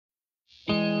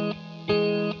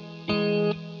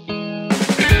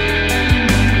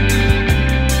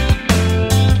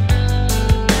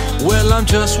I'm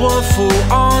just one fool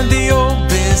on the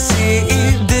open sea.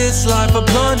 This life a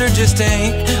blunder just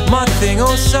ain't my thing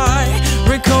on side.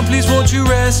 Ring, come please, won't you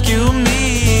rescue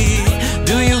me?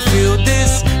 Do you feel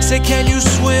this? Say, can you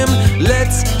swim?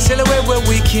 Let's sail away where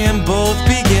we can both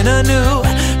begin anew.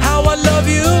 How I love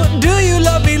you, do you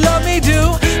love me? Love me,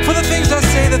 do. For the things I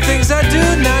say, the things I do.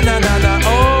 Na na na na,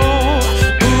 oh,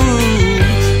 ooh,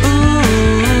 ooh.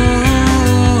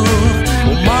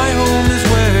 Well, my home is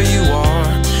where you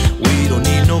are. We don't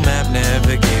need no map,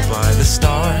 navigate by the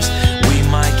stars. We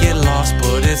might get lost,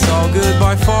 but it's all good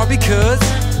by far, because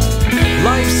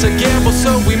life's a gamble,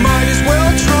 so we might as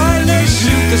well try. Let's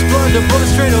shoot this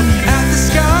blunderbuss straight up at the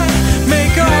sky.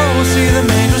 Make a hole, see the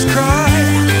angels cry.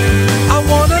 I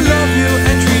wanna love you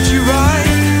and treat you right,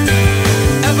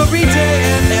 every day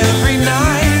and every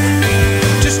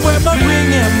night. Just wear my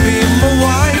ring and be my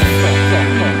wife.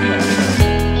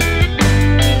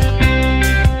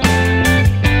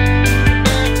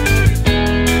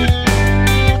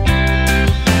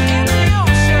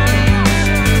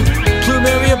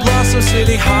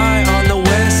 City high on the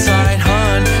west side,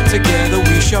 hun. Together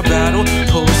we shall battle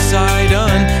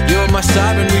Poseidon. You're my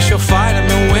siren, we shall fight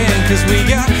him and win. Cause we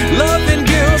got love and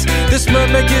gills. This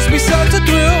mermaid gives me such a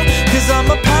thrill. Cause I'm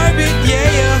a pirate,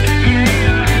 yeah,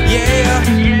 yeah.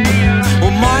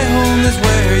 Well, my home is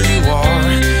where you are.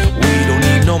 We don't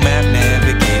need no map,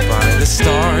 navigate by the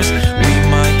stars. We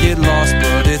might get lost,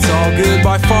 but it's all good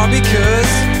by far,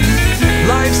 because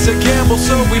life's a gamble,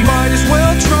 so we might as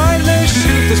well try. Let's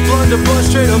shoot this blunderbuss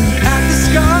straight up at the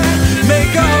sky.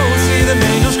 Make a hole.